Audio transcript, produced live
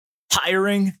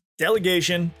hiring,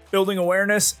 delegation, building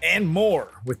awareness, and more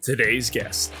with today's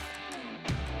guest.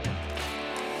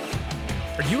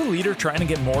 Are you a leader trying to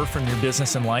get more from your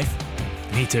business and life?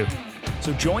 Me too.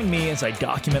 So join me as I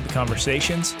document the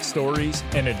conversations, stories,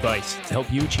 and advice to help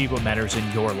you achieve what matters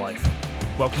in your life.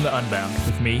 Welcome to Unbound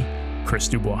with me, Chris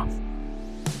Dubois.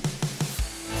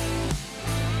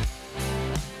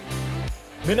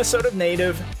 Minnesota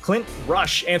native Clint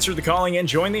Rusch answered the calling and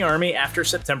joined the Army after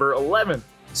September 11th.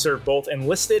 He served both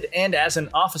enlisted and as an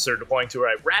officer deploying to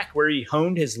Iraq, where he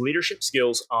honed his leadership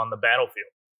skills on the battlefield.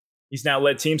 He's now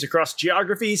led teams across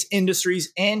geographies,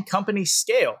 industries, and company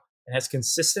scale, and has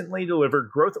consistently delivered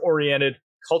growth-oriented,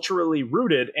 culturally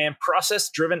rooted, and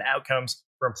process-driven outcomes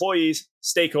for employees,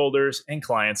 stakeholders, and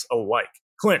clients alike.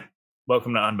 Clint,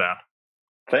 welcome to Unbound.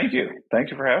 Thank you. Thank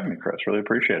you for having me, Chris. Really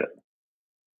appreciate it.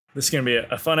 This is going to be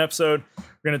a fun episode.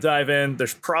 We're going to dive in.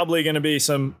 There's probably going to be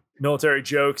some military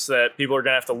jokes that people are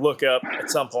going to have to look up at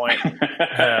some point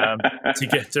to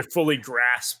get to fully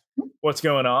grasp what's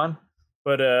going on.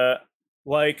 But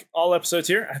like all episodes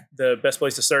here, the best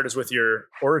place to start is with your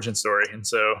origin story. And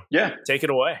so take it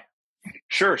away.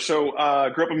 Sure. So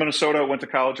grew up in Minnesota, went to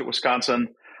college at Wisconsin,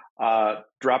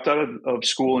 dropped out of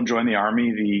school and joined the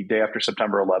Army the day after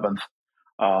September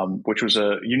 11th, which was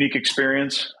a unique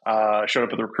experience. Showed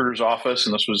up at the recruiter's office,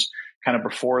 and this was kind of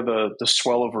before the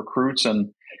swell of recruits.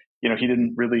 And, he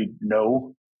didn't really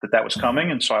know that was coming.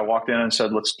 And so I walked in and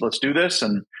said, let's do this.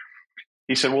 And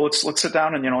he said, well, let's sit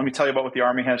down and, let me tell you about what the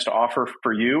Army has to offer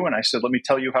for you. And I said, let me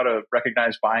tell you how to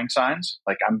recognize buying signs.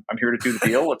 Like I'm here to do the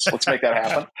deal. Let's make that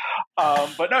happen.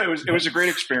 But no, it was a great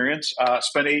experience.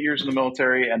 Spent 8 years in the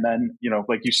military. And then,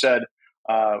 like you said,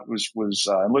 was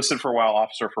enlisted for a while,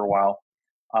 officer for a while.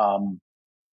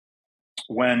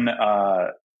 When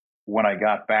I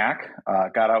got back,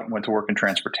 got out and went to work in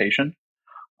transportation.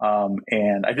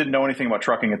 And I didn't know anything about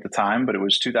trucking at the time, but it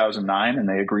was 2009 and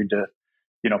they agreed to,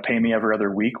 pay me every other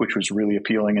week, which was really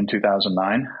appealing in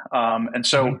 2009. And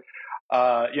so,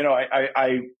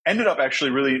 I ended up actually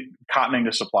really cottoning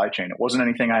to supply chain. It wasn't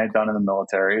anything I had done in the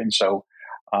military. And so,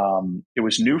 it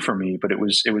was new for me, but it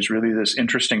was really this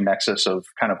interesting nexus of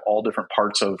kind of all different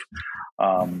parts of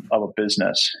a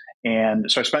business. And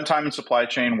so I spent time in supply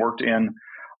chain, worked in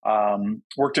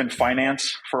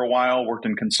finance for a while, worked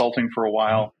in consulting for a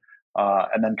while,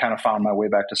 and then kind of found my way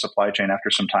back to supply chain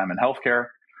after some time in healthcare.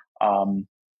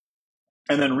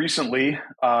 And then recently,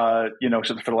 so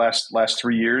for the last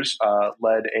 3 years,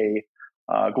 led a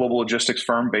global logistics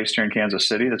firm based here in Kansas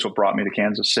City. That's what brought me to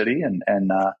Kansas City.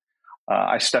 And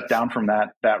I stepped down from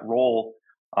that role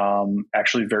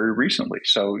actually very recently.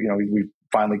 So, we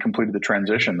finally completed the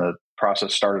transition. The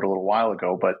process started a little while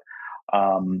ago, but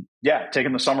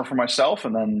taking the summer for myself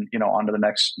and then, on to the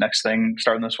next thing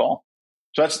starting this fall.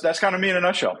 So that's kind of me in a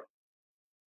nutshell.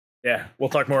 Yeah. We'll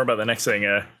talk more about the next thing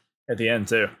at the end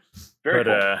too. Very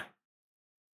cool.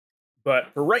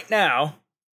 But for right now,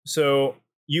 so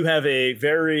you have a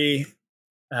very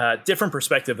different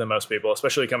perspective than most people,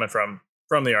 especially coming from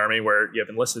the Army where you have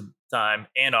enlisted time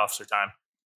and officer time.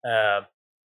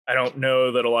 I don't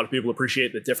know that a lot of people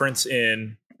appreciate the difference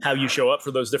in how you show up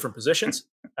for those different positions.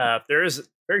 There is a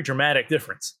very dramatic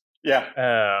difference.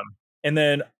 Yeah. And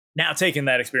then now taking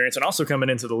that experience and also coming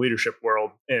into the leadership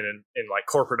world in like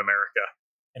corporate America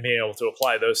and being able to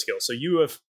apply those skills. So you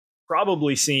have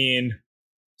probably seen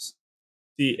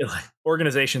the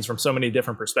organizations from so many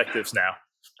different perspectives now.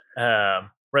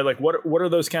 Right? Like what are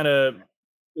those kind of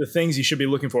the things you should be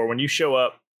looking for when you show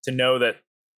up to know that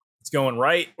it's going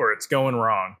right or it's going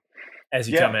wrong as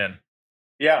you come in?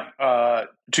 Yeah.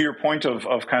 To your point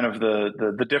of kind of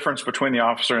the difference between the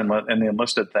officer and the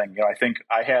enlisted thing, I think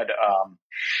I had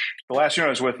the last unit I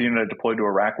was with, the unit I deployed to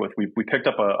Iraq with, we picked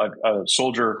up a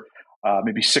soldier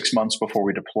maybe 6 months before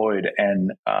we deployed,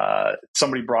 and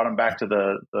somebody brought him back to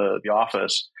the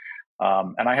office,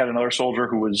 and I had another soldier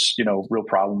who was real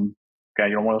problem guy,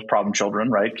 one of those problem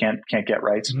children, right? Can't get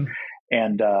rights. Mm-hmm.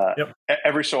 And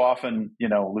every so often,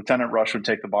 Lieutenant Rusch would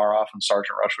take the bar off and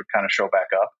Sergeant Rusch would kind of show back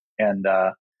up.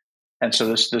 And so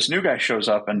this new guy shows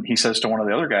up and he says to one of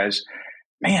the other guys,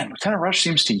 "Man, Lieutenant Rusch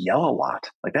seems to yell a lot.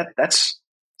 Like it's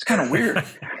kind of weird."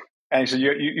 And he said,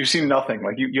 "You've seen nothing.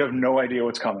 Like you have no idea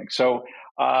what's coming." So,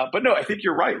 but no, I think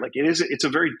you're right. Like it's a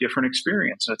very different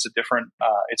experience. And it's a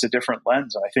different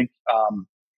lens. And I think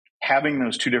having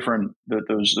those two different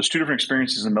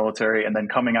experiences in the military and then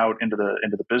coming out into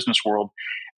the business world,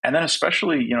 and then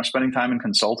especially spending time in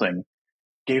consulting,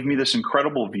 gave me this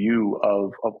incredible view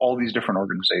of all these different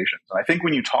organizations. And I think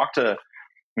when you talk to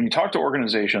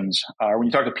organizations, or when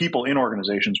you talk to people in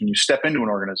organizations, when you step into an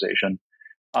organization,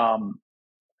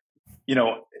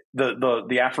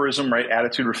 the aphorism, right?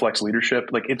 Attitude reflects leadership.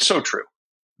 Like, it's so true.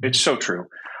 It's so true.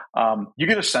 You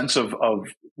get a sense of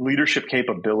leadership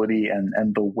capability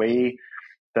and the way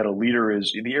that a leader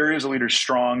is, the areas a leader's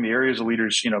strong, the areas a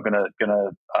leader's,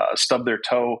 gonna stub their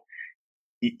toe.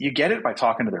 You get it by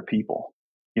talking to their people.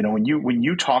 When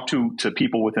you talk to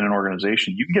people within an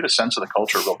organization, you can get a sense of the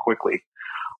culture real quickly.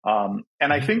 And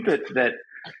I think that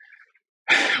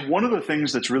one of the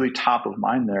things that's really top of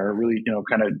mind there, really,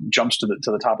 kind of jumps to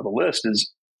the top of the list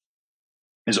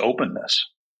is openness,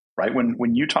 right?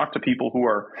 When you talk to people who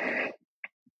are,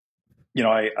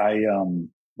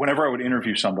 whenever I would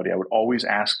interview somebody, I would always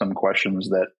ask them questions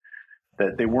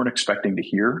that they weren't expecting to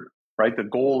hear. Right. The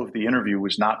goal of the interview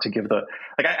was not to give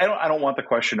I don't want the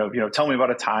question of, tell me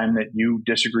about a time that you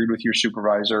disagreed with your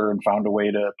supervisor and found a way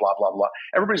to blah, blah, blah.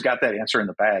 Everybody's got that answer in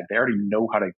the bag. They already know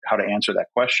how to answer that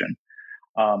question.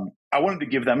 I wanted to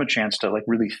give them a chance to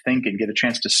really think and get a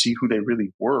chance to see who they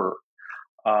really were.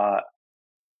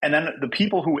 And then the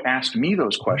people who asked me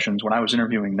those questions when I was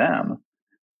interviewing them,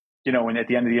 and at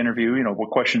the end of the interview,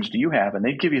 what questions do you have? And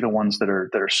they'd give you the ones that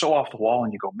are so off the wall,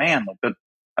 and you go, man,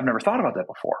 I've never thought about that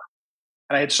before.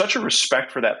 And I had such a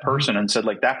respect for that person and said,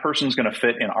 that person's going to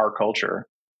fit in our culture,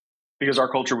 because our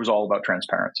culture was all about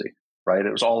transparency, right?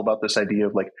 It was all about this idea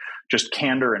of just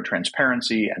candor and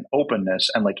transparency and openness.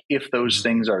 And if those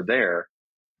things are there,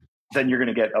 then you're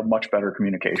going to get a much better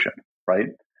communication, right?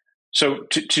 So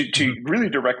to really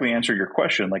directly answer your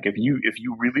question, if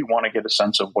you really want to get a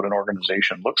sense of what an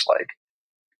organization looks like,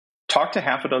 talk to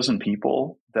half a dozen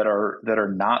people that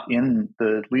are not in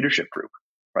the leadership group.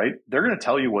 Right? They're going to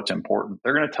tell you what's important.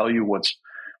 They're going to tell you what's,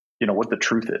 what the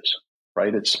truth is,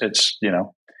 right? It's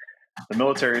the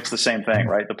military, it's the same thing,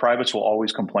 right? The privates will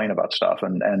always complain about stuff,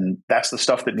 and that's the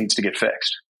stuff that needs to get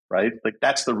fixed, right?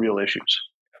 That's the real issues.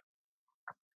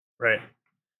 Right.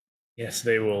 Yes,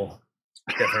 they will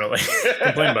definitely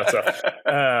complain about stuff.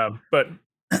 But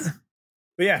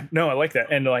yeah, no, I like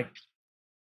that. And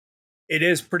it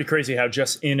is pretty crazy how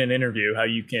just in an interview, how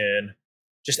you can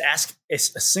just ask a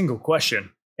single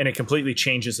question and it completely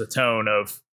changes the tone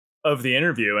of the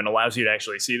interview and allows you to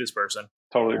actually see this person.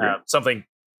 Totally agree. Something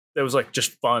that was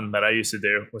just fun that I used to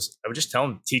do was I would just tell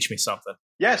them, teach me something.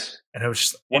 Yes. And it was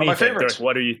just one of my favorites.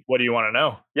 What do you want to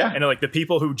know? Yeah. And the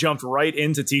people who jumped right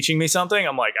into teaching me something,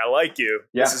 I'm like, I like you.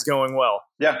 Yeah. This is going well.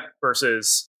 Yeah.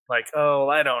 Versus oh,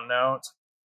 I don't know.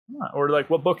 Or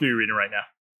what book are you reading right now?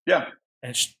 Yeah.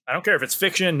 And I don't care if it's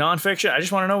fiction, nonfiction. I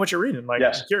just want to know what you're reading.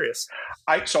 Yes. I'm curious.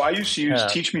 So I used to use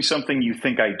teach me something you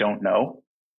think I don't know,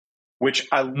 which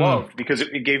I loved because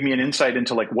it gave me an insight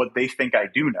into what they think I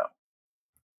do know.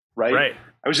 Right.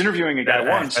 I was interviewing a guy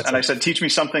once and I said, teach me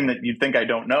something that you think I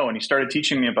don't know. And he started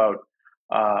teaching me about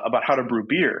how to brew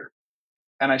beer.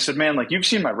 And I said, man, you've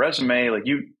seen my resume.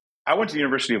 I went to the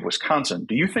University of Wisconsin.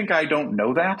 Do you think I don't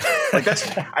know that?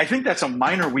 I think that's a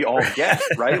minor we all get,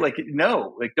 right?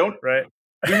 No, don't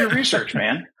do your research,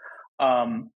 man.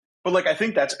 But I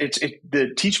think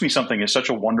the teach me something is such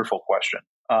a wonderful question.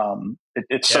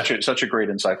 It's such a great,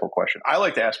 insightful question. I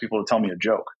like to ask people to tell me a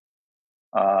joke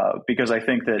because I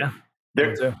think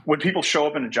that when people show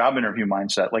up in a job interview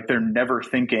mindset, they're never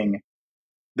thinking,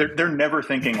 oh,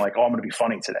 I'm going to be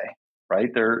funny today, right?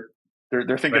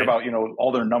 They're thinking about,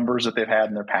 all their numbers that they've had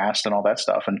in their past and all that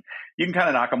stuff. And you can kind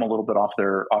of knock them a little bit off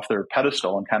their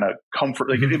pedestal and kind of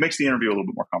comfort. It makes the interview a little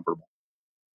bit more comfortable.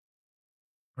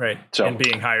 Right. So, and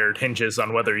being hired hinges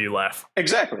on whether you laugh.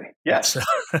 Exactly. Yes.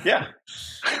 Yeah.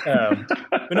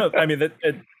 But no, I mean,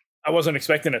 I wasn't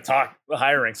expecting to talk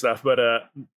hiring stuff, but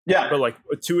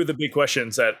But two of the big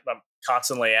questions that I'm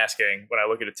constantly asking when I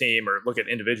look at a team or look at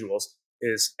individuals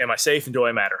is, am I safe and do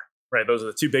I matter? Right. Those are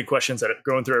the two big questions that are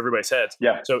going through everybody's heads.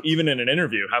 Yeah. So even in an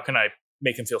interview, how can I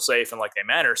make them feel safe and like they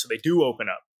matter so they do open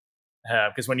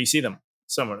up? Because when you see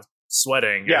someone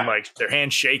sweating and their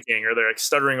hands shaking or they're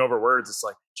stuttering over words, it's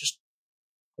just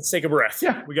let's take a breath.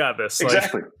 Yeah, we got this.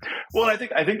 Exactly. Well, I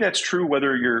think that's true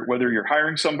whether you're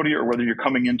hiring somebody or whether you're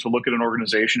coming in to look at an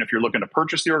organization. If you're looking to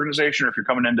purchase the organization, or if you're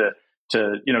coming in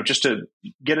to just to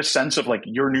get a sense of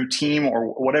your new team or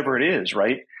whatever it is,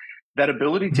 right? That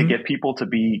ability to get people to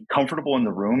be comfortable in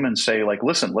the room and say,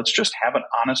 listen, let's just have an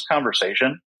honest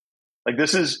conversation.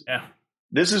 This is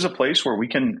a place where we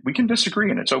can disagree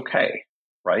and it's okay,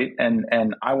 right?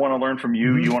 And I want to learn from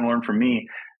you. You want to learn from me.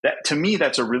 That to me,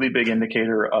 that's a really big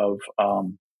indicator of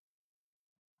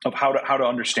how to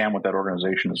understand what that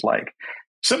organization is like.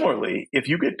 Similarly, if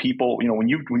you get people, when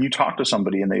you talk to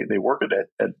somebody and they work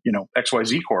at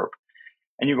XYZ Corp,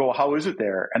 and you go, well, how is it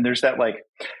there? And there's that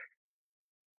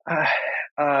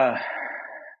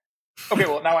okay,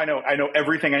 well, now I know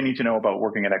everything I need to know about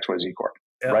working at XYZ Corp,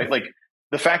 right?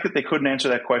 the fact that they couldn't answer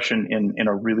that question in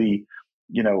a really,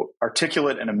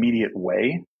 articulate and immediate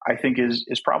way, I think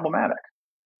is problematic.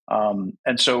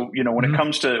 And so, when it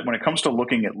comes to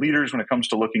looking at leaders, when it comes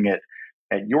to looking at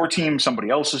your team, somebody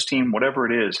else's team, whatever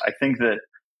it is, I think that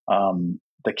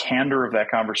the candor of that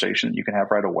conversation that you can have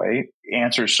right away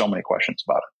answers so many questions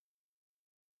about it.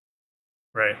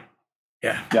 Right.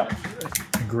 Yeah. Yeah.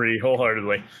 Agree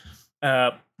wholeheartedly.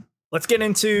 Let's get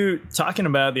into talking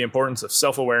about the importance of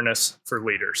self-awareness for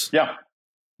leaders. Yeah.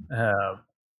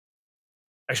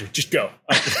 Actually, just go.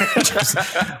 I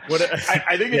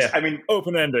think it's,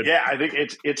 open-ended. Yeah, I think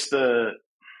it's the,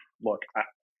 look,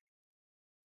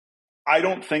 I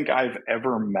don't think I've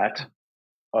ever met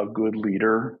a good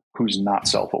leader who's not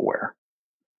self-aware.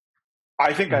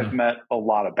 I think I've met a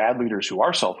lot of bad leaders who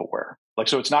are self-aware.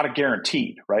 So it's not a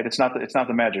guaranteed, right? It's not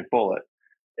the magic bullet.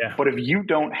 Yeah. But if you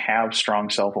don't have strong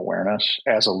self-awareness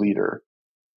as a leader,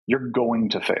 you're going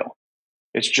to fail.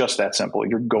 It's just that simple.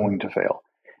 You're going to fail.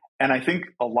 And I think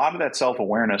a lot of that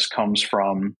self-awareness comes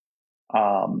from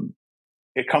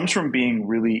being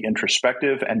really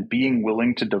introspective and being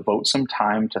willing to devote some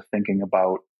time to thinking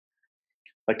about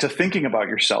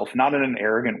yourself, not in an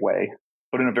arrogant way,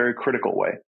 but in a very critical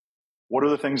way. What are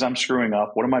the things I'm screwing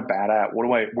up? What am I bad at?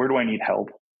 Where do I need help?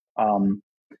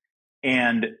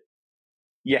 And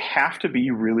you have to be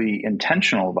really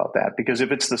intentional about that, because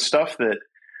if it's the stuff that,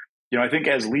 I think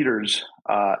as leaders,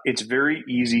 it's very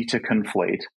easy to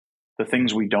conflate the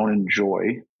things we don't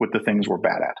enjoy with the things we're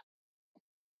bad at.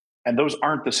 And those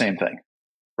aren't the same thing,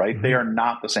 right? They are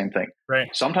not the same thing. Right.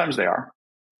 Sometimes they are,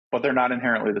 but they're not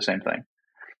inherently the same thing.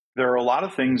 There are a lot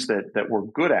of things that we're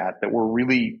good at that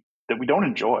we don't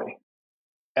enjoy.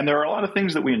 And there are a lot of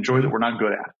things that we enjoy that we're not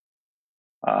good at.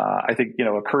 I think,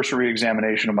 a cursory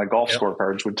examination of my golf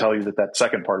scorecards would tell you that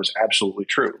second part is absolutely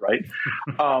true, right?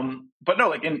 But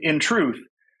no, in truth,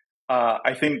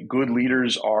 I think good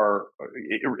leaders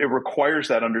it requires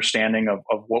that understanding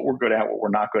of what we're good at, what we're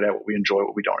not good at, what we enjoy,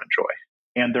 what we don't enjoy.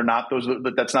 And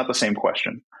that's not the same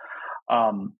question.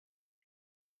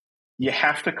 You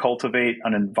have to cultivate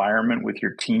an environment with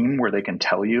your team where they can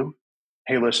tell you,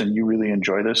 hey, listen, you really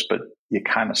enjoy this, but you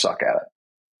kind of suck at it.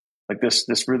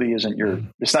 This really isn't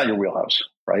it's not your wheelhouse,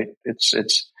 right?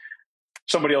 It's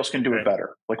somebody else can do it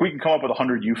better. We can come up with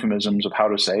 100 euphemisms of how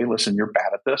to say, listen, you're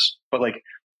bad at this, but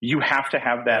you have to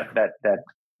have that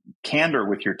candor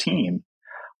with your team.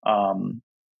 And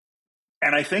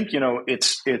I think,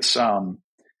 it's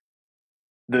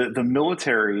the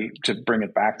military, to bring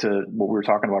it back to what we were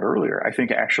talking about earlier, I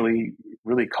think actually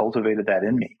really cultivated that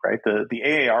in me, right?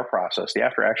 The AAR process, the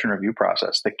after action review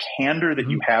process, the candor that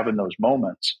you have in those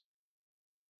moments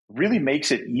really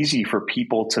makes it easy for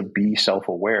people to be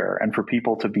self-aware and for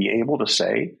people to be able to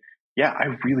say, yeah,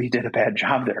 I really did a bad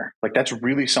job there. That's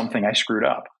really something I screwed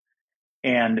up,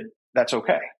 and that's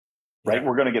okay. Right. Yeah.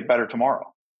 We're going to get better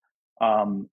tomorrow.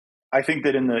 I think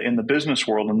that in the business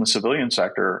world, in the civilian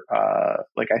sector,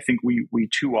 I think we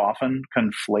too often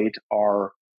conflate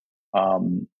our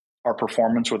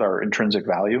performance with our intrinsic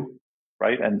value,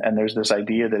 right? And there's this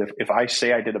idea that if I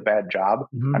say I did a bad job,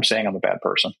 I'm saying I'm a bad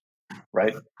person,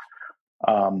 right?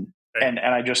 And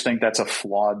I just think it's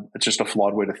just a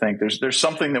flawed way to think. There's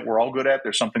something that we're all good at.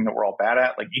 There's something that we're all bad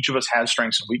at. Each of us has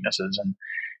strengths and weaknesses,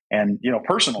 and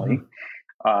personally,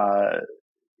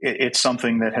 it's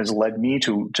something that has led me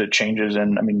to changes.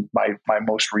 And my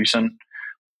most recent,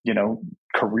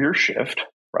 career shift,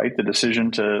 right? The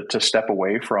decision to step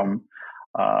away from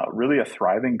really a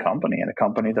thriving company, and a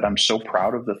company that I'm so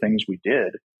proud of the things we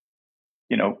did,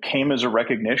 came as a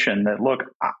recognition that, look,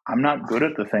 I'm not good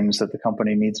at the things that the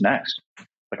company needs next.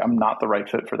 I'm not the right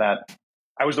fit for that.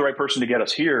 I was the right person to get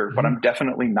us here, but I'm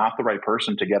definitely not the right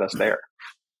person to get us there.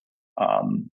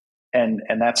 And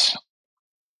that's,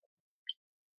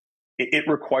 it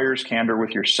requires candor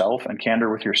with yourself, and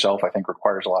candor with yourself, I think,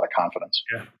 requires a lot of confidence.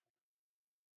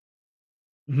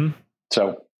 Yeah.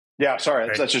 So, yeah, sorry,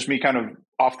 that's just me kind of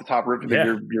off the top ripping.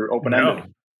 You're open-ended. No.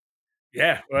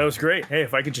 Yeah, well, that was great. Hey,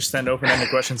 if I could just send open-ended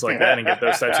questions like that and get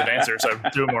those types of answers,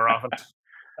 I'd do it more often.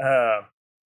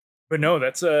 But no,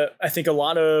 that's I think a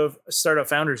lot of startup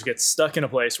founders get stuck in a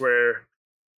place where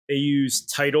they use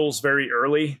titles very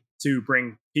early to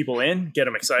bring people in, get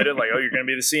them excited, oh, you're going to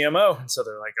be the CMO. And so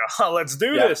they're like, oh, let's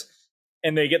do this.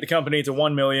 And they get the company to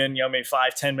 1 million, maybe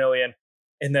 5, 10 million.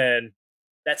 And then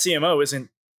that CMO isn't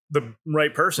the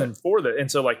right person for that.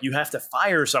 And so you have to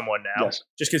fire someone now just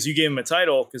because you gave them a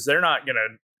title, because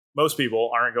most people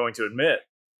aren't going to admit,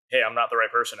 hey, I'm not the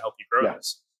right person to help you grow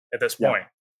this at this point.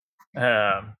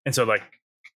 And so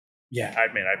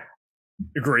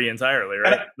agree entirely,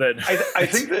 right? I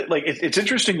think that like it's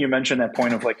interesting you mentioned that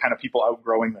point of like kind of people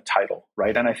outgrowing the title,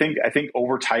 right? And I think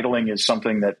over titling is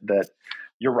something that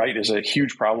you're right is a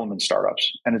huge problem in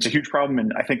startups, and it's a huge problem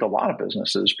in I think a lot of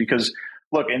businesses because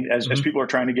look, and as people are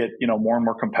trying to get more and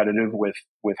more competitive with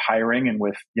hiring and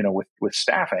with with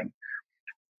staffing,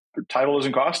 title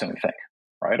doesn't cost anything,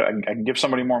 right? I can give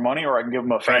somebody more money, or I can give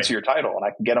them a fancier title, and I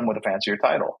can get them with a fancier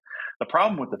title. The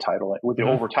problem with the title, with the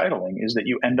over titling, is that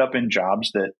you end up in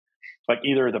jobs that, like,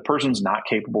 either the person's not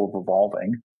capable of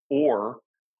evolving, or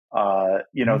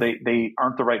they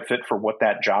aren't the right fit for what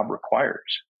that job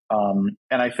requires. And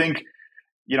I think,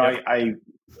 I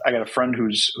got a friend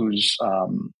who's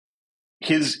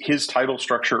his title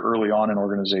structure early on in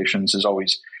organizations is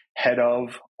always head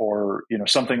of, or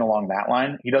something along that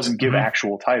line. He doesn't give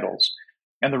actual titles,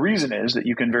 and the reason is that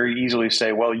you can very easily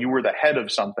say, well, you were the head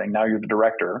of something, now you're the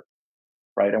director.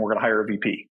 Right. And we're going to hire a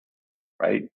VP.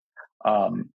 Right.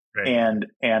 And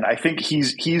I think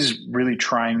he's really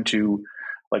trying to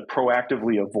like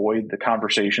proactively avoid the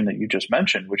conversation that you just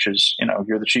mentioned, which is,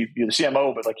 you're the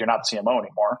CMO, but like, you're not the CMO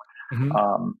anymore.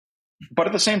 But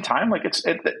at the same time, like it's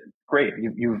great.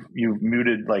 You've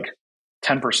muted like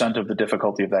 10% of the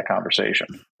difficulty of that conversation.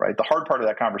 Right. The hard part of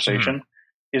that conversation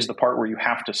is the part where you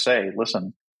have to say,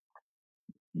 listen,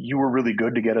 you were really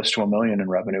good to get us to $1 million in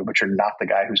revenue, but you're not the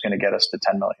guy who's going to get us to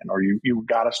 10 million, or you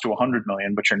got us to 100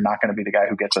 million, but you're not going to be the guy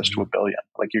who gets us to $1 billion.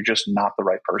 Like, you're just not the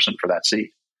right person for that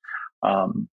seat.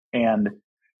 And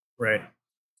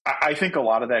I think a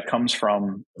lot of that comes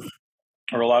from,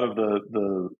 or a lot of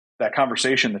that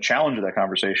conversation, the challenge of that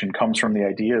conversation comes from the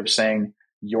idea of saying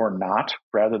you're not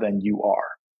rather than you are.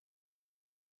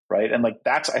 Right. And like,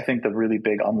 that's, I think, the really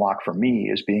big unlock for me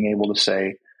is being able to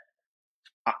say,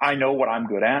 I know what I'm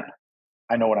good at.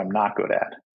 I know what I'm not good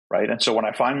at. Right. And so when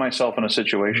I find myself in a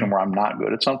situation where I'm not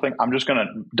good at something, I'm just going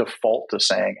to default to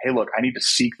saying, hey, look, I need to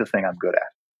seek the thing I'm good at.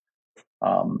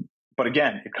 But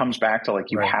again, it comes back to like,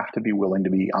 you have to be willing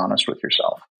to be honest with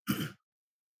yourself.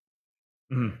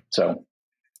 So,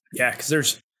 yeah, because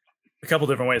there's a couple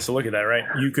different ways to look at that, right?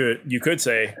 You could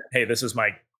say, hey, this is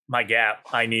my gap.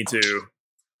 I need to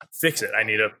fix it. I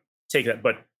need to take that.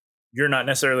 But you're not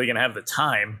necessarily going to have the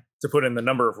time to put in the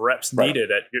number of reps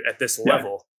needed at this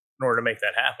level in order to make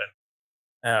that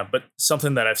happen. But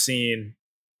something that I've seen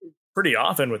pretty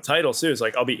often with titles too is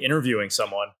like, I'll be interviewing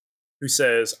someone who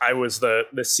says I was the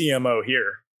CMO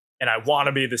here and I want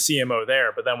to be the CMO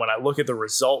there. But then when I look at the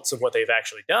results of what they've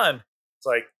actually done, it's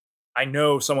like, I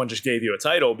know someone just gave you a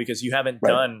title because you haven't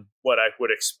done what I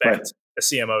would expect a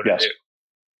CMO to do.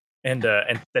 And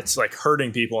that's like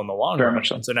hurting people in the long run.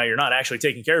 So. And so now you're not actually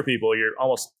taking care of people. You're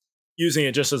almost using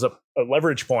it just as a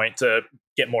leverage point to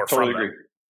get more from them.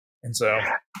 And so,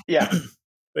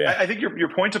 I think your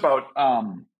point about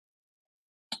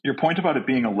it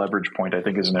being a leverage point, I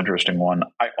think, is an interesting one.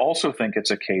 I also think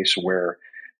it's a case where,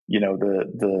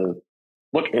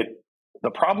 the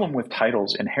problem with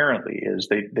titles inherently is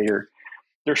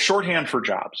they're shorthand for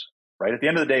jobs, right? At the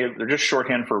end of the day, they're just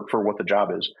shorthand for what the job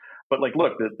is. But like,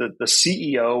 look, the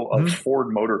CEO of Ford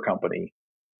Motor Company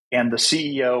and the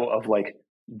CEO of like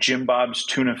Jim Bob's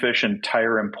Tuna Fish and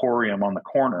Tire Emporium on the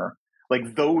corner,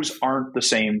 like, those aren't the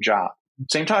same job.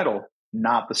 Same title,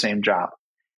 not the same job.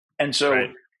 And so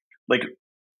like,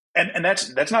 and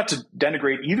that's not to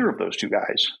denigrate either of those two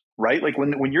guys, right? Like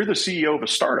when you're the CEO of a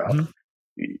startup,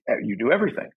 you do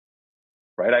everything,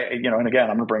 right? And again,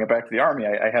 I'm going to bring it back to the Army.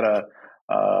 I had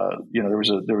there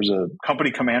was a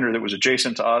company commander that was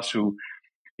adjacent to us who,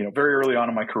 very early on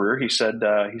in my career, he said,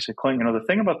 Clint, the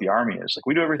thing about the Army is like,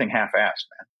 we do everything half-assed, man.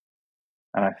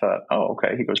 And I thought, oh,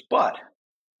 okay. He goes, but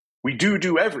we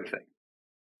do everything.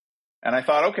 And I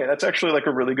thought, okay, that's actually like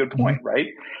a really good point, right?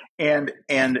 And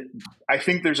I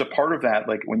think there's a part of that,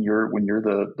 like when you're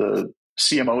the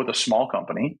CMO of the small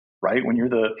company, right? When you're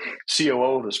the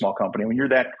COO of the small company, when you're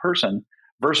that person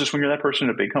versus when you're that person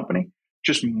in a big company,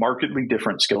 just markedly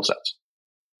different skill sets.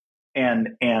 And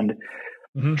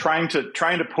trying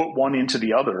to put one into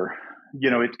the other,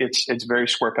 it's very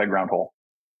square peg round hole.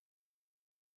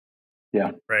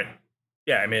 Yeah. Right.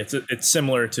 Yeah. I mean, it's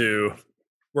similar to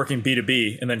working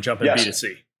B2B and then jumping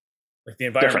B2C. Like, the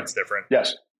environment's different.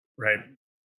 Yes. Right.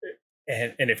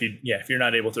 And if you're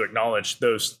not able to acknowledge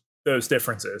those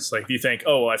differences, like if you think,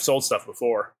 oh, I've sold stuff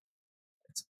before.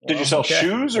 Did you sell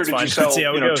shoes, or did you sell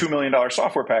 $2 million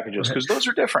software packages? Because those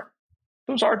are different.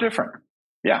 Those are different.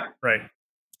 Yeah. Right.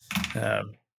 But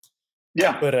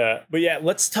yeah,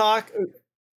 let's talk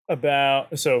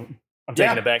about. So I'm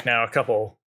taking it back now a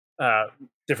couple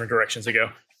different directions ago.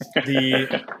 We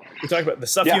talk about the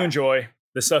stuff you enjoy,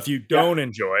 the stuff you don't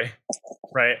enjoy,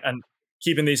 right? And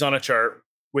keeping these on a chart.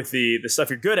 with the stuff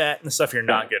you're good at and the stuff you're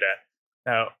not good at.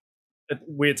 Now,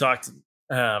 we had talked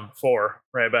before,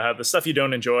 right, about how the stuff you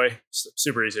don't enjoy,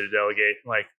 super easy to delegate.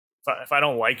 Like if I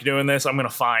don't like doing this, I'm going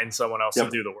to find someone else to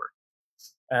do the work.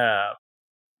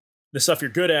 The stuff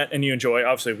you're good at and you enjoy,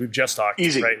 obviously we've just talked,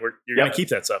 easy, right? You're going to keep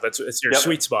that stuff. It's your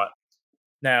sweet spot.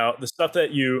 Now, the stuff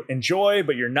that you enjoy,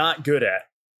 but you're not good at,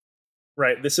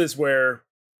 right? This is where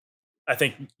I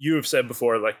think you have said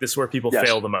before, like this is where people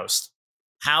fail the most.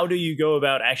 How do you go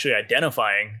about actually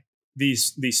identifying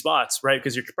these spots, right?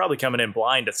 Because you're probably coming in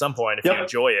blind at some point. If you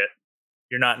enjoy it,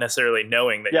 you're not necessarily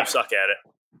knowing that you suck at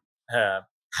it.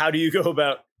 How do you go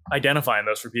about identifying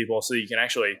those for people so you can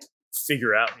actually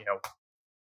figure out,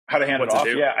 how to hand it off?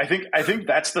 Yeah, I think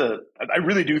I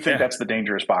really do think that's the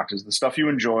dangerous box, is the stuff you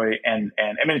enjoy and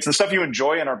I mean it's the stuff you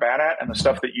enjoy and are bad at, and the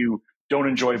stuff that you don't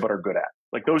enjoy but are good at.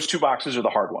 Like those two boxes are the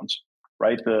hard ones,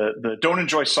 right? The don't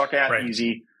enjoy, suck at,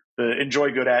 easy. The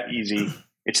enjoy, good at, easy.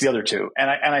 It's the other two, and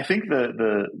I think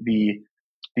the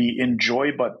enjoy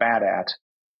but bad at,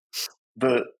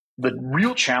 the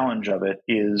real challenge of it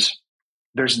is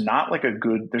there's not a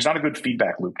good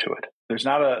feedback loop to it. There's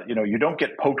not you don't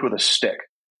get poked with a stick,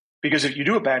 because if you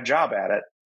do a bad job at it,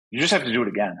 you just have to do it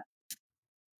again,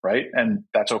 right? And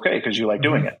that's okay because you like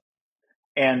doing it.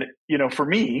 And for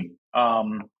me,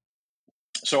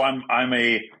 so I'm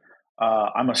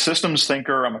a systems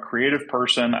thinker. I'm a creative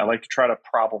person. I like to try to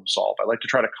problem solve. I like to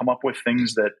try to come up with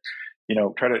things that,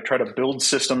 try to build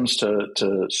systems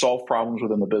to solve problems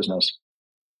within the business.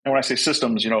 And when I say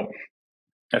systems,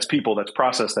 that's people, that's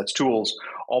process, that's tools,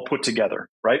 all put together,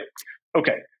 right?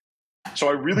 Okay. So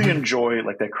I really enjoy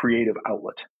like that creative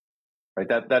outlet, right?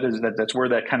 That's where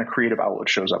that kind of creative outlet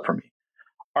shows up for me.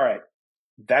 All right.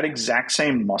 That exact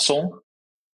same muscle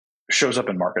shows up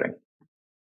in marketing,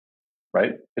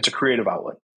 right? It's a creative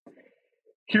outlet.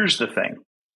 Here's the thing.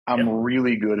 I'm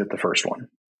really good at the first one,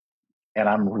 and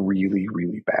I'm really,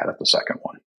 really bad at the second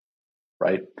one,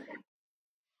 right?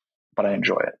 But I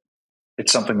enjoy it.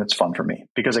 It's something that's fun for me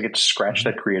because I get to scratch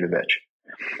that creative itch.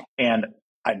 And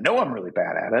I know I'm really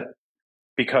bad at it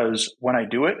because when I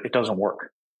do it, it doesn't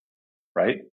work,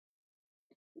 right?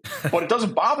 But it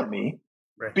doesn't bother me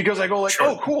because I go like,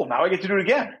 oh, cool, now I get to do it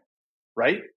again,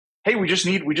 right? Hey, we just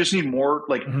need more,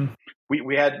 like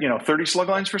we had 30 slug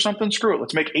lines for something. Screw it,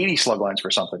 let's make 80 slug lines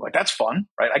for something. Like that's fun,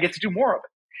 right? I get to do more of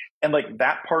it, and like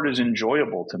that part is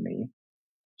enjoyable to me.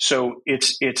 So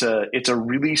it's a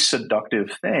really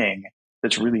seductive thing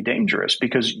that's really dangerous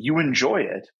because you enjoy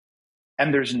it,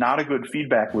 and there's not a good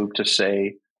feedback loop to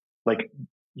say like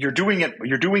you're doing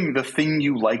the thing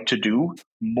you like to do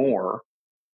more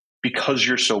because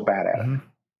you're so bad at it,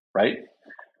 right?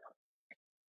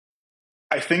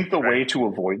 I think the way to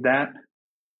avoid that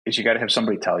is you got to have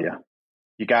somebody tell you.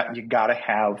 You got to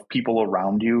have people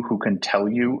around you who can tell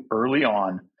you early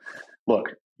on, look,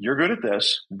 you're good at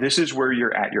this. This is where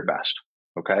you're at your best.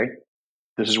 Okay.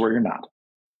 This is where you're not.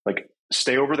 Like,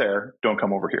 stay over there. Don't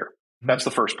come over here. That's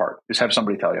the first part, is have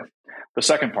somebody tell you. The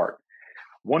second part,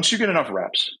 once you get enough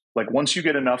reps, like once you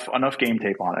get enough game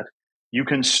tape on it, you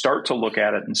can start to look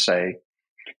at it and say,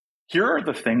 here are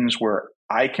the things where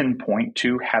I can point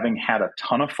to having had a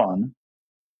ton of fun,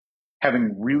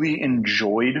 having really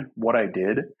enjoyed what I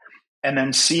did, and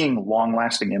then seeing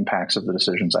long-lasting impacts of the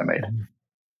decisions I made.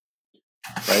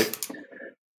 Right?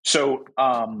 So,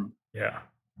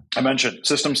 I mentioned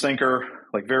systems thinker,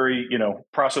 like very,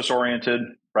 process-oriented,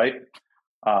 right?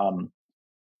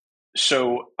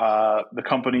 So the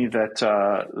company that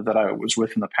I was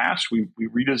with in the past, we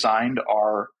redesigned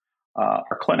our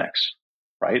clinics,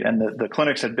 right? And the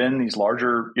clinics had been these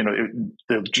larger,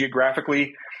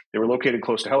 geographically, they were located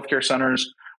close to healthcare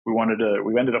centers. We ended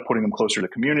up putting them closer to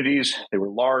communities. They were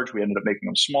large. We ended up making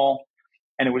them small.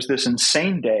 And it was this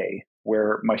insane day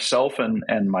where myself and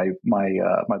my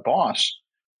boss,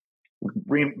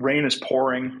 rain is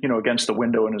pouring, against the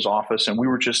window in his office. And we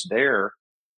were just there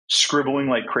scribbling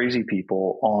like crazy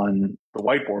people on the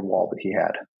whiteboard wall that he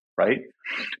had, right?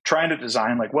 Trying to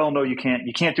design like, well, no, you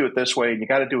can't do it this way. And you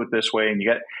got to do it this way.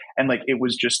 And like, it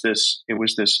was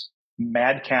this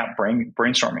madcap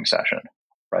brainstorming session,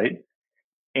 right?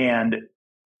 And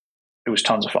it was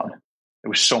tons of fun. It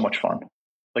was so much fun.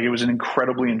 Like, it was an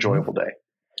incredibly enjoyable day.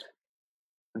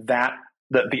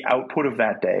 The output of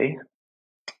that day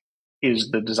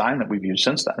is the design that we've used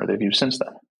since then, or they've used since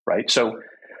then, right? So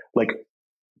like,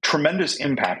 tremendous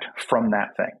impact from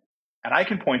that thing. And I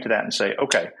can point to that and say,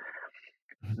 okay,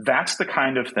 that's the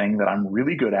kind of thing that I'm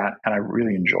really good at and I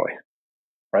really enjoy,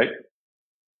 right?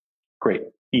 Great,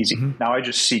 easy. Now I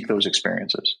just seek those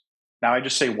experiences. Now I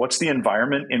just say, what's the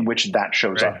environment in which that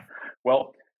shows up?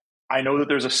 Well, I know that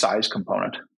there's a size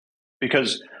component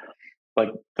because like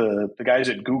the guys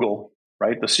at Google,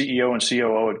 right? The CEO and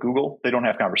COO at Google, they don't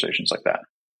have conversations like that,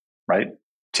 right?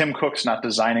 Tim Cook's not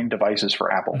designing devices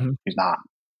for Apple. Mm-hmm. He's not,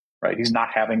 right? He's not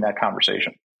having that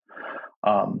conversation.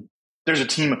 There's a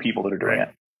team of people that are doing it.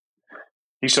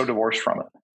 He's so divorced from it,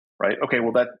 right? Okay,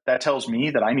 well, that tells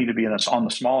me that I need to be on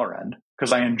the smaller end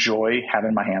because I enjoy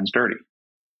having my hands dirty,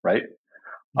 right?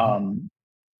 Mm-hmm.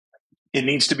 It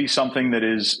needs to be something that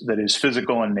is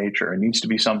physical in nature. It needs to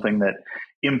be something that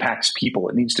impacts people.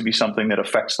 It needs to be something that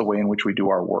affects the way in which we do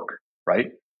our work,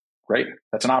 right? Great.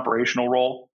 That's an operational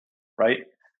role, right?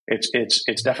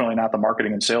 It's definitely not the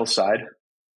marketing and sales side,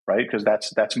 right? Because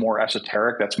that's more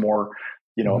esoteric. That's more,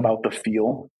 mm-hmm. about the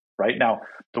feel, right? Now,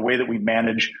 the way that we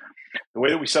manage, the way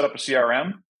that we set up a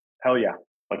CRM, hell yeah,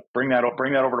 like bring that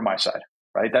over to my side,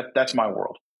 right? That's my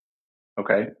world,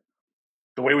 okay?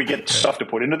 The way we get stuff to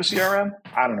put into the CRM,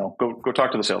 I don't know. Go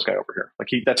talk to the sales guy over here. Like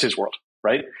that's his world,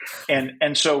 right?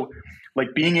 And so,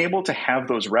 like being able to have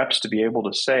those reps to be able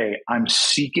to say, I'm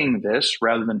seeking this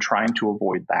rather than trying to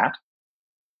avoid that,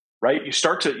 right? You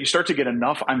start to get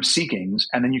enough I'm seekings,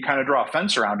 and then you kind of draw a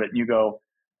fence around it, and you go,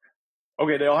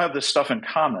 okay, they all have this stuff in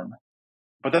common,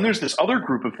 but then there's this other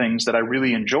group of things that I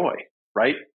really enjoy,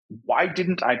 right? Why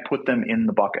didn't I put them in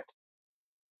the bucket?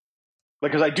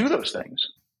 Because I do those things.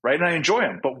 Right. And I enjoy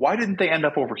them. But why didn't they end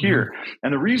up over here? Mm-hmm.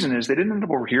 And the reason is they didn't end up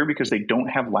over here because they don't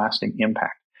have lasting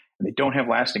impact. And they don't have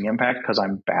lasting impact because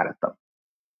I'm bad at them.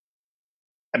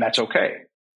 And that's okay.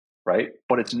 Right.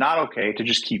 But it's not okay to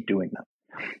just keep doing them.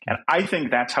 And I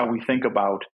think that's how we think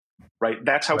about, right.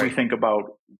 That's how we think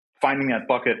about finding that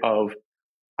bucket of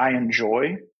I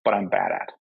enjoy, but I'm bad at.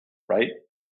 Right.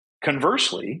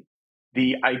 Conversely,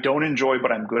 the I don't enjoy,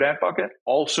 but I'm good at bucket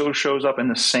also shows up in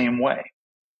the same way.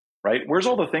 Right? Where's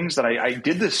all the things that I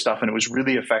did this stuff and it was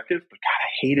really effective, but God, I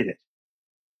hated it.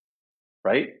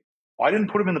 Right? Well, I didn't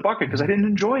put them in the bucket because I didn't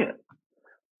enjoy it.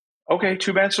 Okay,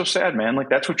 too bad, so sad, man. Like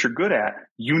that's what you're good at.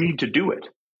 You need to do it.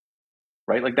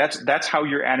 Right? Like that's how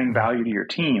you're adding value to your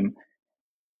team.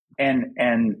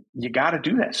 And you got to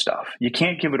do that stuff. You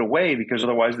can't give it away because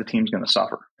otherwise the team's going to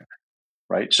suffer.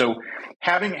 Right? So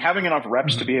having enough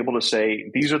reps to be able to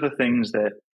say, these are the things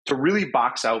that to really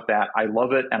box out that I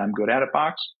love it and I'm good at it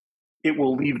box, it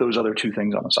will leave those other two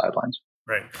things on the sidelines.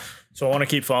 Right. So I want to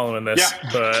keep following this,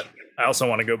 but I also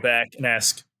want to go back and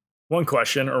ask one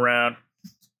question around.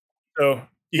 So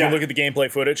you can look at the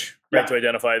gameplay footage, right, to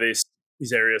identify these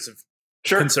areas of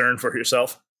concern for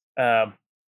yourself. But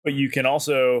you can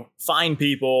also find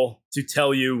people to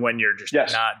tell you when you're just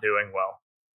not doing well.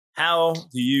 How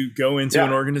do you go into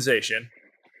an organization,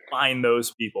 find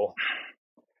those people?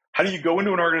 How do you go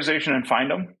into an organization and find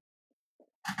them?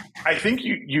 I think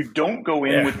you don't go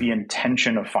in with the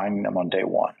intention of finding them on day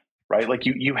one, right? Like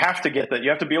you have to get that.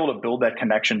 You have to be able to build that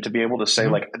connection to be able to say,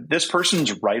 like, this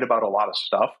person's right about a lot of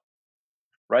stuff,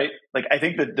 right? Like, I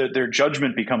think that their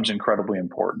judgment becomes incredibly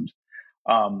important.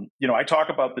 I talk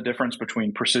about the difference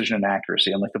between precision and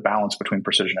accuracy and like the balance between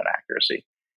precision and accuracy.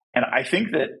 And I think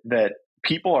that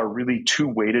people are really too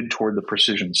weighted toward the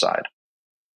precision side.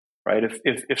 Right.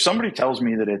 If somebody tells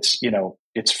me that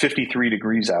it's 53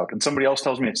 degrees out and somebody else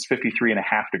tells me it's 53 and a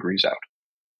half degrees out,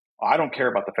 I don't care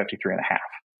about the 53 and a half.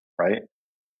 Right.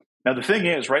 Now, the thing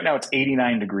is right now it's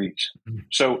 89 degrees.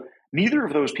 So neither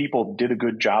of those people did a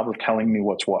good job of telling me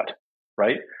what's what.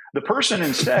 Right. The person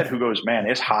instead who goes, man,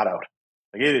 it's hot out.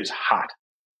 Like it is hot.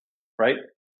 Right.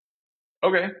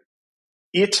 Okay.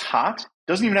 It's hot.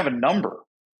 Doesn't even have a number,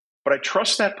 but I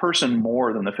trust that person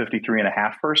more than the 53 and a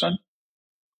half person.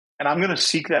 And I'm going to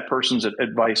seek that person's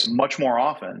advice much more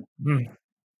often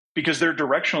because they're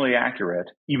directionally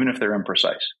accurate, even if they're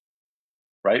imprecise,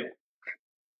 right?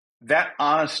 That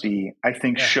honesty, I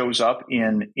think, shows up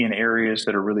in areas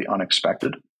that are really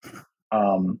unexpected.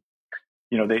 They'll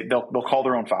call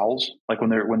their own fouls, like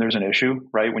when there's an issue,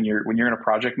 right? When you're in a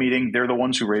project meeting, they're the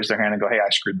ones who raise their hand and go, "Hey,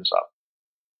 I screwed this up,"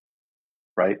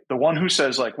 right? The one who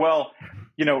says, like, "Well,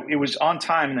 it was on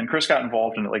time, and then Chris got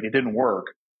involved in it, like it didn't work."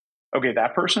 Okay,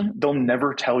 that person, they'll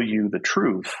never tell you the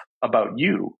truth about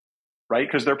you, right?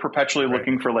 Because they're perpetually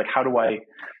looking for like, how do I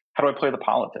play the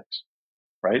politics,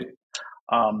 right?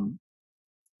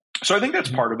 So I think that's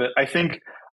part of it. I think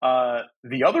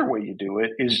the other way you do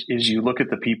it is you look at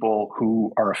the people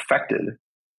who are affected,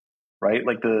 right?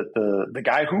 Like the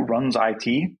guy who runs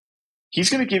IT, he's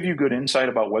going to give you good insight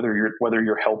about whether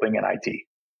you're helping in IT,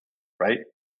 right?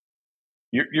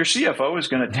 Your CFO is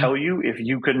going to tell you if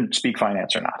you couldn't speak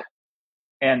finance or not.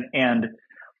 And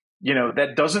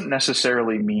that doesn't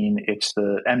necessarily mean it's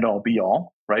the end all be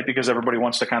all, right? Because everybody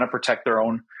wants to kind of protect their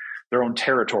own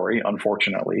territory,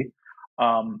 unfortunately.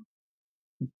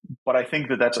 But I think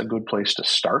that that's a good place to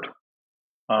start.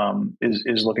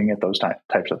 is looking at those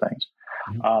types of things.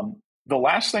 Mm-hmm. The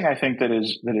last thing I think that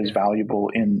is valuable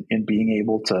in being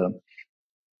able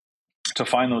to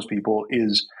find those people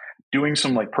is doing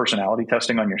some like personality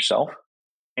testing on yourself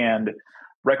and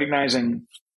recognizing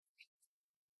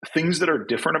things that are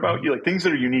different about you, like things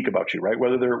that are unique about you, right?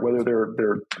 Whether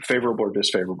they're favorable or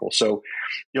disfavorable. So,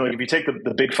 like if you take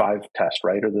the Big Five test,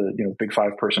 right, or the Big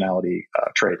Five personality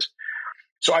traits.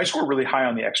 So I score really high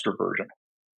on the extroversion.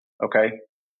 Okay,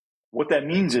 what that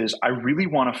means is I really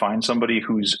want to find somebody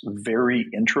who's very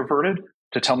introverted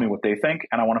to tell me what they think,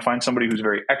 and I want to find somebody who's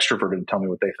very extroverted to tell me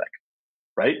what they think,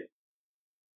 right?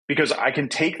 Because I can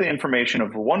take the information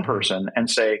of one person and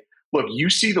say, look, you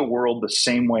see the world the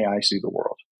same way I see the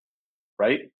world,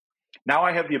 right? Now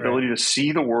I have the ability to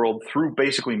see the world through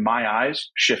basically my eyes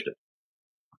shifted,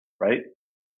 right?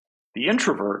 The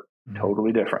introvert,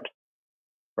 totally different,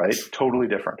 right? Totally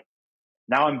different.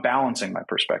 Now I'm balancing my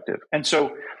perspective. And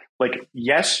so, like,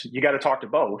 yes, you got to talk to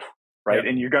both, right? Yep.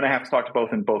 And you're going to have to talk to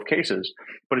both in both cases,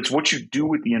 but it's what you do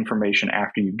with the information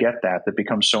after you get that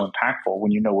becomes so impactful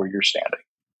when you know where you're standing.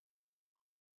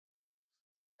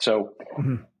 So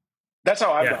that's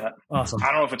how I've done it. Awesome.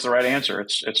 I don't know if it's the right answer.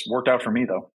 It's worked out for me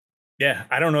though. Yeah.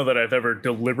 I don't know that I've ever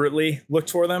deliberately looked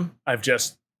for them. I've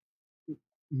just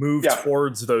moved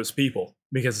towards those people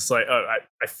because it's like,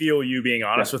 I feel you being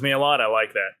honest with me a lot. I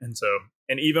like that. And so,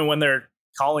 and even when they're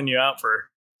calling you out for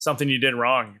something you did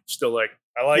wrong, you're still like,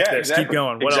 I like this. Exactly. Keep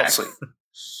going. What else?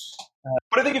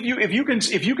 But I think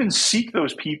if you can seek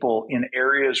those people in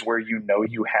areas where you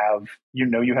have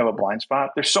a blind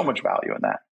spot, there's so much value in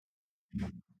that.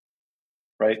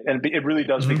 Right. And it really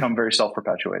does become very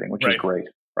self-perpetuating, which is great.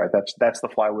 Right. That's the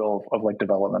flywheel of like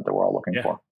development that we're all looking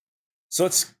for. So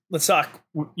let's talk.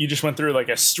 You just went through like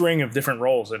a string of different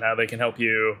roles and how they can help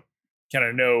you kind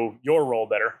of know your role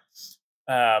better.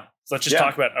 So let's just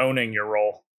talk about owning your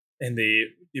role and the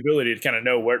ability to kind of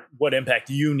know what impact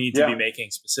you need to be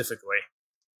making specifically.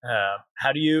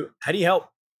 How do you help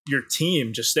your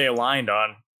team just stay aligned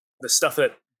on the stuff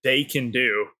that they can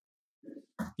do,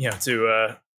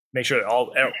 to make sure that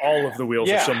all of the wheels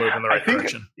are still moving in the right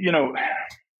direction?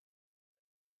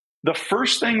 The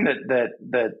first thing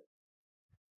that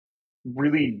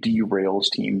really derails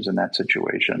teams in that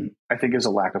situation, I think, is a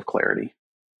lack of clarity.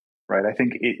 Right? I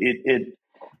think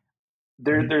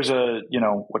there's a,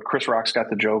 what Chris Rock's got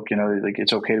the joke, like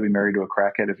it's okay to be married to a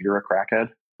crackhead if you're a crackhead,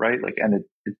 right? Like, and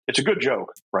it's a good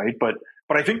joke, right? But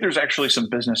I think there's actually some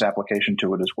business application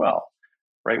to it as well,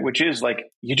 right? Which is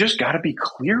like, you just got to be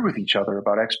clear with each other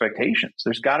about expectations.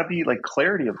 There's got to be like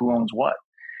clarity of who owns what.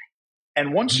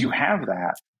 And once you have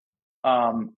that,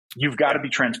 you've got to be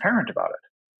transparent about it,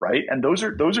 right? And those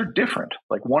are different.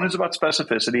 Like one is about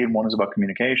specificity and one is about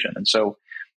communication. And so,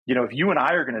 if you and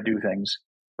I are going to do things,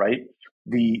 right,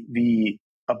 the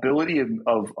ability of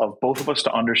both of us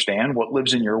to understand what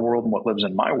lives in your world and what lives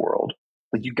in my world,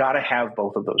 like you got to have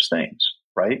both of those things,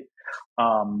 right?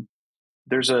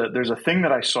 There's a thing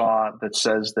that I saw that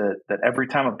says that every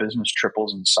time a business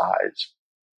triples in size,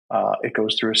 it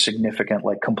goes through a significant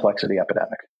like complexity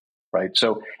epidemic, right?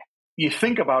 So you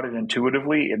think about it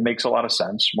intuitively, it makes a lot of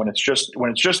sense when it's just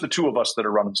the two of us that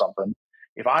are running something.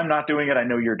 If I'm not doing it, I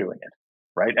know you're doing it,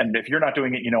 right? And if you're not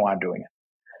doing it, I'm doing it.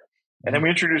 And then we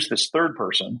introduce this third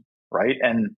person, right?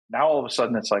 And now all of a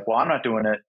sudden it's like, well, I'm not doing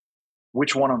it.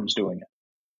 Which one of them is doing it?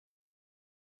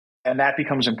 And that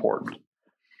becomes important.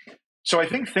 So I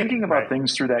think thinking about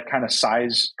things through that kind of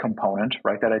size component,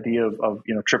 right? That idea of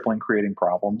tripling creating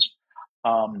problems.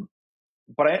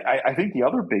 But I think the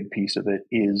other big piece of it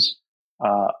is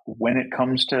when it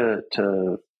comes to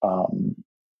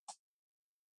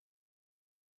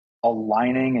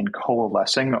aligning and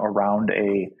coalescing around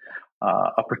a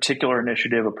particular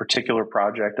initiative, a particular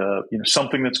project,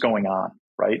 something that's going on,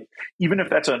 right? Even if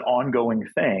that's an ongoing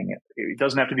thing, it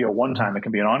doesn't have to be a one-time, it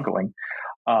can be an ongoing.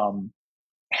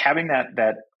 Having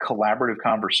that collaborative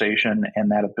conversation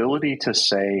and that ability to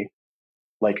say,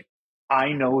 like,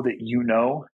 I know that you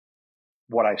know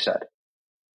what I said,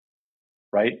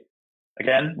 right?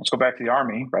 Again, let's go back to the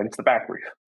Army, right? It's the back brief,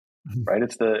 right?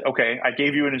 It's okay, I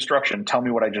gave you an instruction, tell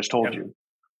me what I just told you.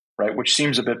 Right, which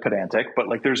seems a bit pedantic, but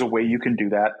like there's a way you can do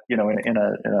that, in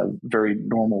a very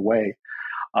normal way.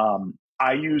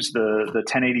 I use the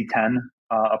 10-80-10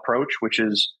 approach, which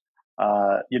is,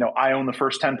 I own the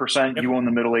first 10%, you own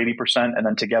the middle 80%, and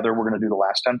then together we're going to do the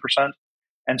last 10%.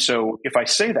 And so if I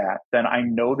say that, then I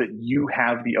know that you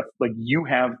have the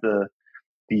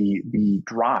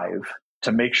drive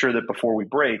to make sure that before we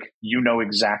break,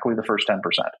 exactly the first 10%.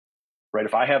 Right?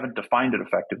 If I haven't defined it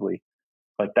effectively,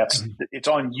 like it's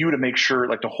on you to make sure,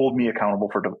 like to hold me accountable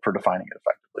for defining it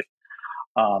effectively.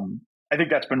 I think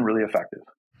that's been really effective,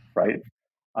 right?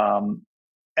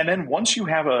 And then once you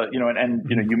have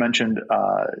you mentioned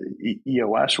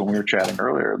EOS when we were chatting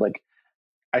earlier. Like,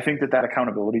 I think that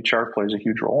accountability chart plays a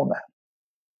huge role in that,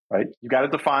 right? You got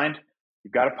it defined,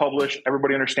 you've got it published.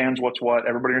 Everybody understands what's what.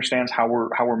 Everybody understands how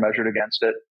we're measured against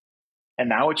it. And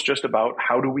now it's just about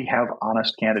how do we have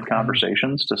honest, candid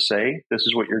conversations to say, this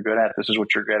is what you're good at. This is what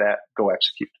you're good at. Go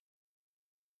execute.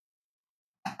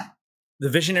 The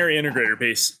visionary integrator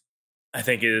piece, I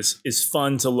think, is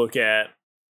fun to look at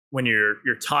when you're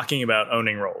talking about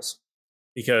owning roles,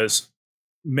 because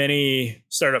many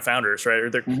startup founders,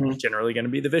 right, they're generally going to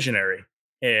be the visionary,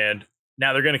 and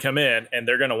now they're going to come in and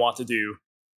they're going to want to do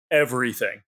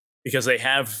everything because they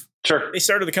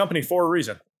started the company for a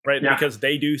reason, right? Yeah. Because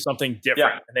they do something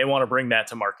different and they want to bring that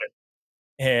to market.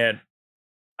 And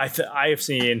I have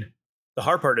seen the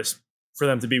hard part is for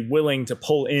them to be willing to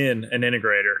pull in an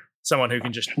integrator, someone who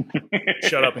can just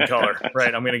shut up and color,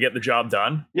 right? I'm going to get the job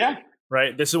done. Yeah.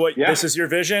 Right. This is your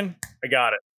vision. I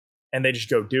got it. And they just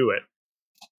go do it.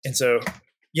 And so,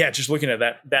 just looking at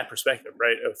that perspective,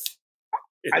 right?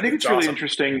 I think it's really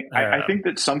interesting. I think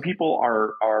that some people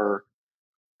are,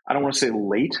 I don't want to say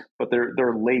late, but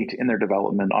they're late in their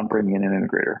development on bringing in an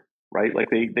integrator, right? Like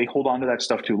they hold on to that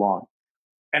stuff too long.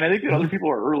 And I think that other people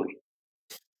are early.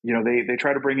 They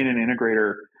try to bring in an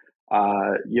integrator,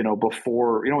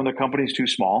 before, when the company's too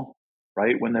small,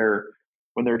 right? When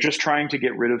they're just trying to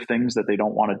get rid of things that they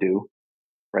don't want to do,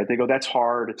 right? They go, that's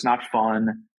hard. It's not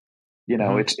fun.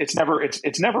 It's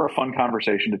never a fun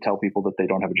conversation to tell people that they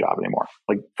don't have a job anymore.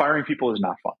 Like, firing people is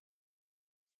not fun.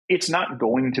 It's not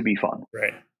going to be fun.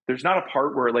 Right. There's not a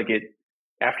part where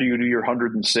after you do your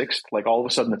 106th, like all of a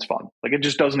sudden it's fun. Like, it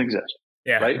just doesn't exist.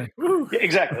 Yeah. Right. Yeah,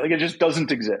 exactly. Like, it just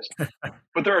doesn't exist.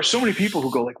 But there are so many people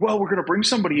who go like, well, we're going to bring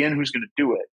somebody in who's going to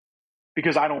do it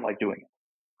because I don't like doing it.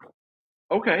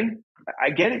 Okay. I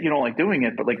get it. You don't like doing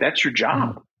it, but like, that's your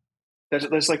job.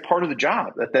 That's like part of the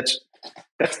job. That's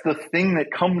the thing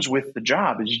that comes with the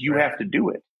job is you have to do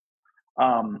it.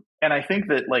 And I think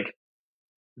that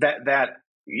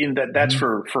that's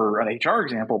for an HR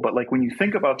example, but like when you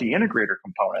think about the integrator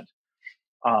component,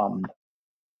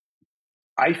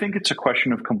 I think it's a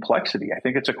question of complexity. I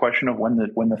think it's a question of when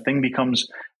the thing becomes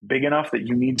big enough that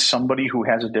you need somebody who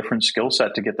has a different skill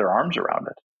set to get their arms around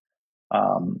it.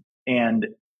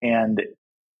 And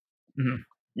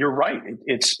you're right.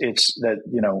 It's that,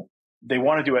 they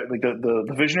want to do it. Like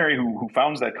the visionary who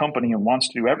founds that company and wants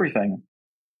to do everything.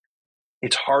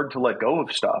 It's hard to let go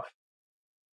of stuff,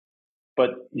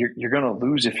 but you're going to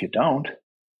lose if you don't.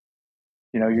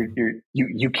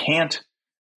 You can't.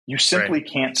 You simply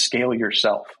can't scale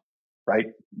yourself, right?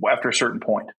 After a certain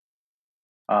point.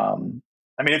 I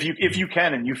mean, if you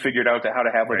can and you figured out how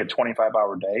to have like a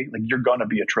 25-hour day, like you're going to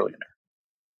be a trillionaire,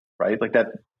 right? Like that,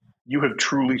 you have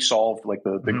truly solved like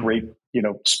the great,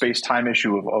 space-time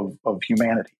issue of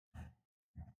humanity.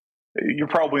 You're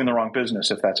probably in the wrong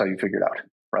business if that's how you figured out,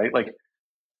 right? Like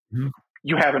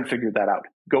you haven't figured that out.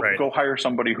 Go hire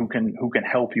somebody who can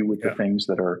help you with the things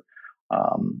that are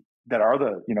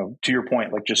the, to your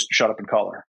point, like just shut up and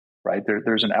color, right?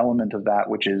 There's an element of that,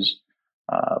 which is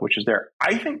there.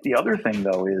 I think the other thing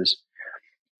though, is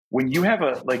when you have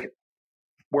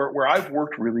where I've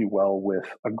worked really well with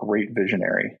a great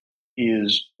visionary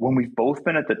is when we've both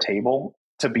been at the table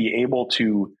to be able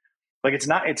to, like, it's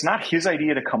not his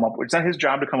idea to come up with, it's not his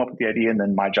job to come up with the idea and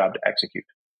then my job to execute,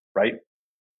 right?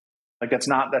 Like that's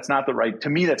not the right, to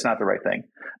me, that's not the right thing.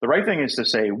 The right thing is to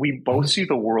say, we both see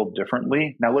the world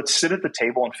differently. Now let's sit at the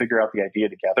table and figure out the idea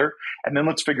together. And then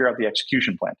let's figure out the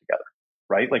execution plan together,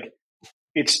 right? Like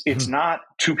it's not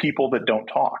two people that don't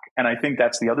talk. And I think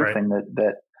that's the other thing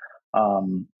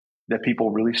that people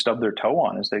really stub their toe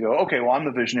on is they go, okay, well, I'm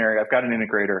the visionary. I've got an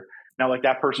integrator. Now, like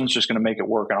that person's just going to make it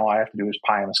work. And all I have to do is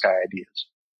pie in the sky ideas,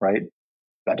 right?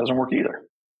 That doesn't work either.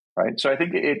 Right. So I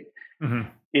think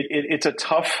it's a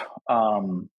tough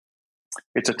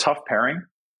pairing.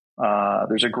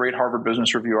 There's a great Harvard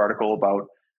Business Review article about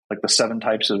like the 7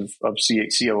 types of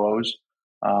COOs,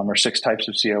 or 6 types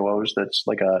of COOs. That's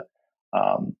like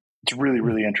it's really,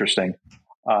 really interesting.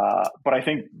 But I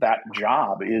think that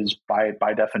job is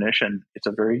by definition, it's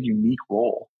a very unique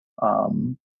role,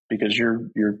 because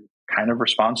you're kind of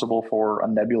responsible for a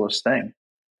nebulous thing.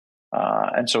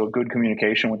 And so a good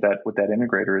communication with that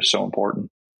integrator is so important.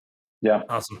 Yeah.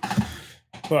 Awesome.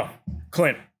 Well,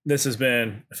 Clint, this has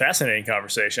been a fascinating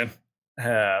conversation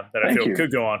that I feel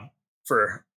could go on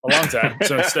for a long time.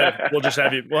 So instead, we'll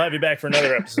have you back for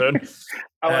another episode.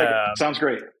 I like it. Sounds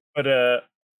great. But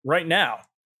right now,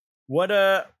 what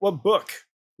book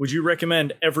would you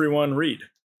recommend everyone read?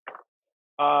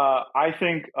 I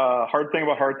think Hard Thing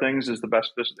About Hard Things is the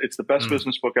best. It's the best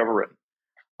business book ever written.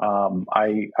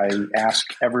 I ask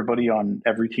everybody on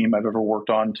every team I've ever worked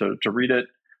on to read it.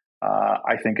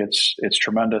 I think it's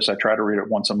tremendous. I try to read it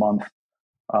once a month.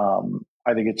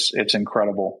 I think it's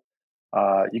incredible.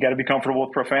 You got to be comfortable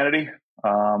with profanity,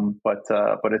 but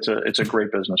it's a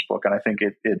great business book, and I think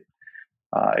it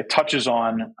touches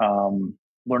on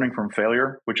learning from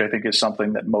failure, which I think is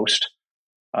something that most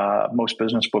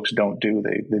business books don't do.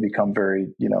 They become very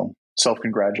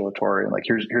self-congratulatory and like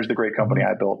here's the great company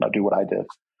I built, now do what I did.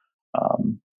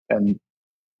 And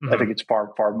I think it's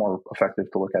far more effective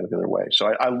to look at it the other way. So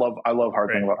I love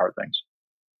Hard Thing About Hard Things.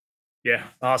 Yeah,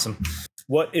 awesome.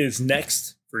 What is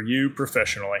next for you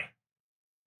professionally?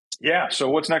 Yeah, so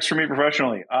what's next for me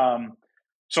professionally?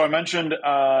 So I mentioned,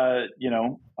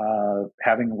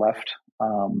 having left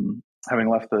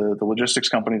the logistics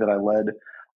company that I led,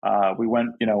 we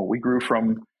grew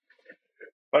from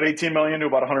about 18 million to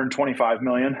about 125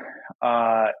 million.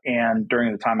 And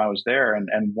during the time I was there,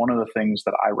 and one of the things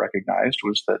that I recognized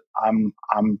was that I'm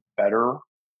better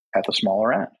at the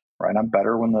smaller end, right? I'm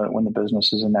better when the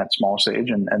business is in that small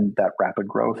stage and that rapid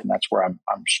growth, and that's where I'm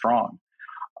strong.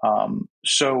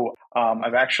 So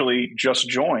I've actually just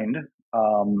joined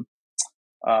Flow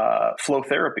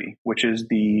Therapy, which is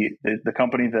the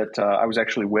company that I was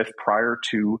actually with prior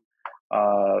to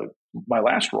my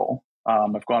last role.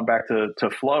 I've gone back to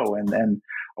Flow, and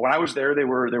when I was there, they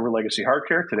were Legacy Heart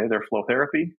Care. Today, they're Flow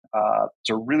Therapy. It's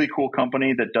a really cool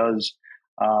company that does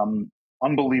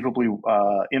unbelievably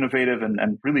innovative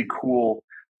and really cool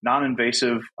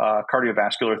non-invasive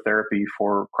cardiovascular therapy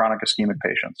for chronic ischemic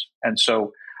patients. And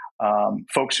so,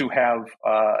 folks who have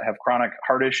chronic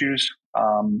heart issues,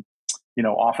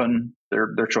 often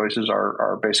their choices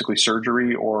are basically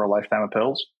surgery or a lifetime of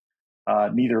pills.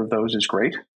 Neither of those is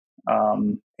great.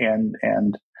 And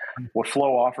what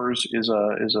Flow offers is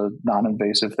a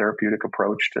non-invasive therapeutic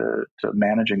approach to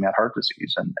managing that heart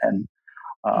disease. And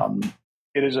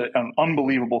it is an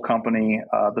unbelievable company.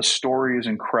 The story is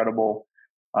incredible.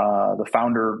 The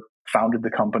founder founded the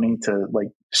company to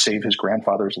save his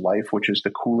grandfather's life, which is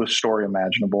the coolest story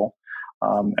imaginable.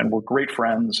 And we're great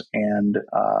friends, and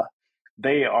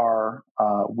we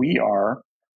are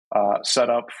set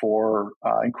up for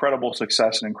incredible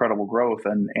success and incredible growth.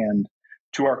 And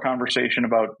to our conversation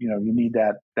about, you need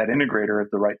that integrator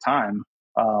at the right time,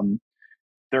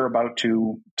 they're about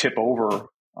to tip over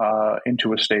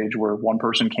into a stage where one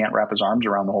person can't wrap his arms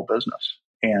around the whole business.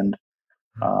 And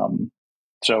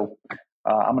so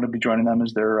I'm going to be joining them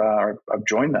as I've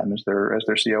joined them as their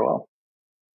COO.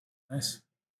 Nice.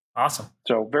 Awesome.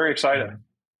 So very excited.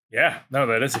 Yeah, no,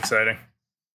 that is exciting.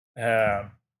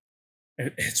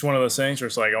 It's one of those things where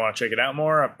it's like, I want to check it out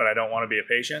more, but I don't want to be a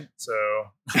patient. So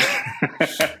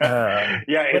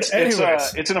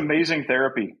it's an amazing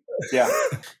therapy. Yeah.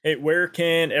 Hey, where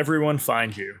can everyone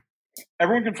find you?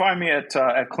 Everyone can find me at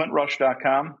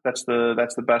clintrusch.com. That's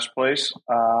the best place.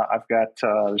 I've got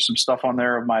there's some stuff on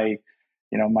there of my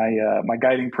my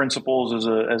guiding principles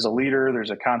as a leader. There's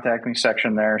a contact me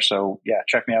section there. So yeah,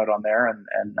 check me out on there, and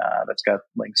that's got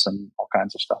links and all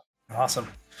kinds of stuff. Awesome.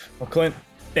 Well, Clint,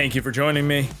 thank you for joining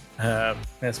me.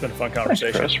 It's been a fun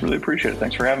conversation. Thanks, Chris. Really appreciate it.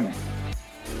 Thanks for having me.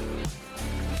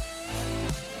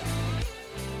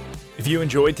 If you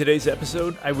enjoyed today's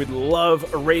episode, I would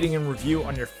love a rating and review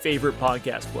on your favorite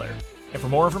podcast player. And for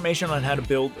more information on how to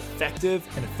build effective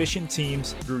and efficient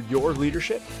teams through your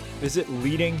leadership, visit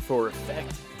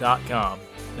leadingforeffect.com.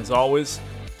 As always,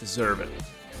 deserve it.